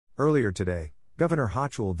Earlier today, Governor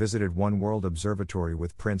Hochul visited One World Observatory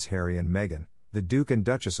with Prince Harry and Meghan, the Duke and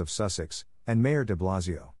Duchess of Sussex, and Mayor de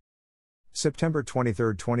Blasio. September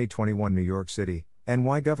 23, 2021, New York City,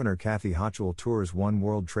 NY Governor Kathy Hochul tours One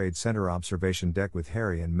World Trade Center observation deck with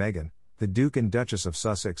Harry and Meghan, the Duke and Duchess of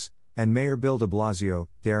Sussex, and Mayor Bill de Blasio.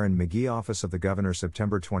 Darren McGee, Office of the Governor,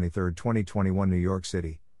 September 23, 2021, New York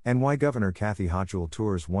City, NY Governor Kathy Hochul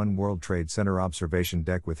tours One World Trade Center observation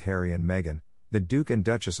deck with Harry and Meghan, the Duke and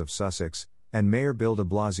Duchess of Sussex, and Mayor Bill de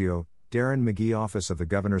Blasio. Darren McGee, Office of the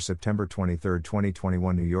Governor, September 23,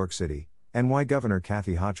 2021, New York City, NY Governor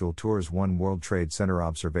Kathy Hochul tours One World Trade Center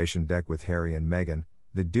observation deck with Harry and Meghan,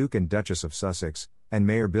 the Duke and Duchess of Sussex, and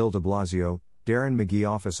Mayor Bill de Blasio. Darren McGee,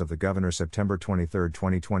 Office of the Governor, September 23,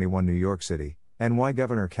 2021, New York City, NY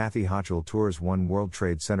Governor Kathy Hochul tours One World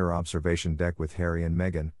Trade Center observation deck with Harry and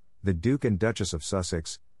Meghan, the Duke and Duchess of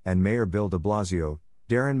Sussex, and Mayor Bill de Blasio.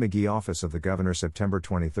 Darren McGee, Office of the Governor, September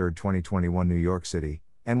 23, 2021, New York City,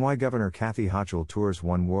 NY Governor Kathy Hochul tours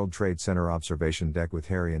One World Trade Center observation deck with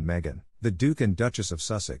Harry and Meghan, the Duke and Duchess of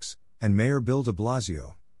Sussex, and Mayor Bill de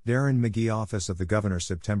Blasio. Darren McGee, Office of the Governor,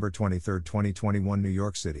 September 23, 2021, New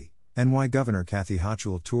York City, NY Governor Kathy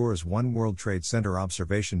Hochul tours One World Trade Center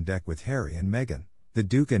observation deck with Harry and Meghan, the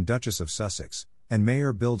Duke and Duchess of Sussex, and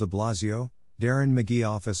Mayor Bill de Blasio. Darren McGee,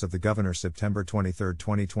 Office of the Governor, September 23,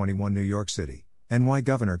 2021, New York City, NY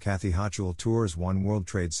Governor Kathy Hochul tours One World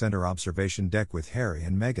Trade Center observation deck with Harry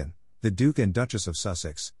and Meghan, the Duke and Duchess of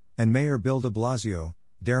Sussex, and Mayor Bill de Blasio.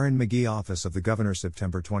 Darren McGee, Office of the Governor,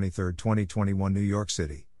 September 23, 2021, New York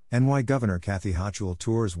City, NY Governor Kathy Hochul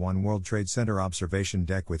tours One World Trade Center observation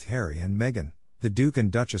deck with Harry and Meghan, the Duke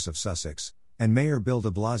and Duchess of Sussex, and Mayor Bill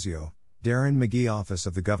de Blasio. Darren McGee, Office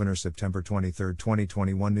of the Governor, September 23,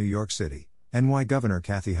 2021, New York City, NY Governor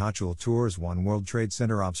Kathy Hochul tours One World Trade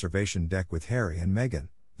Center observation deck with Harry and Meghan,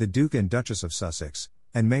 the Duke and Duchess of Sussex,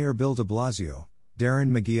 and Mayor Bill de Blasio.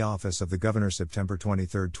 Darren McGee, Office of the Governor, September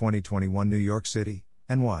 23, 2021, New York City,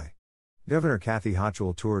 NY Governor Kathy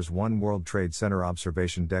Hochul tours One World Trade Center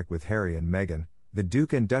observation deck with Harry and Meghan, the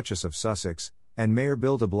Duke and Duchess of Sussex, and Mayor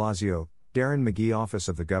Bill de Blasio. Darren McGee, Office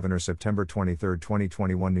of the Governor, September 23,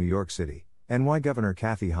 2021, New York City, NY Governor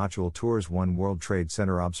Kathy Hochul tours One World Trade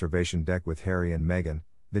Center observation deck with Harry and Meghan,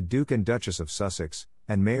 the Duke and Duchess of Sussex,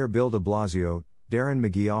 and Mayor Bill de Blasio. Darren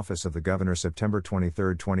McGee, Office of the Governor, September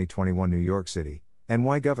 23, 2021, New York City,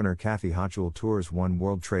 NY Governor Kathy Hochul tours One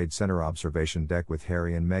World Trade Center observation deck with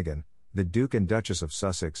Harry and Meghan, the Duke and Duchess of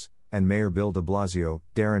Sussex, and Mayor Bill de Blasio.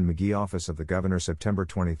 Darren McGee, Office of the Governor, September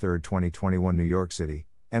 23, 2021, New York City,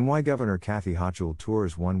 NY Governor Kathy Hochul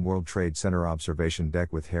tours One World Trade Center observation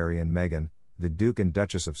deck with Harry and Meghan, the Duke and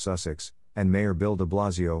Duchess of Sussex, and Mayor Bill de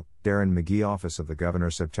Blasio. Darren McGee, Office of the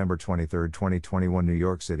Governor, September 23, 2021, New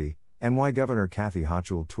York City, NY Governor Kathy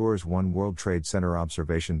Hochul tours One World Trade Center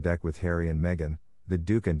observation deck with Harry and Meghan, the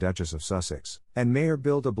Duke and Duchess of Sussex, and Mayor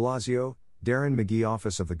Bill de Blasio. Darren McGee,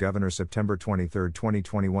 Office of the Governor, September 23,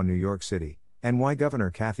 2021, New York City, NY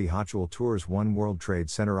Governor Kathy Hochul tours One World Trade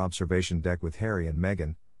Center observation deck with Harry and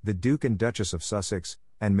Meghan, the Duke and Duchess of Sussex,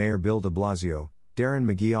 and Mayor Bill de Blasio. Darren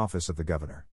McGee, Office of the Governor.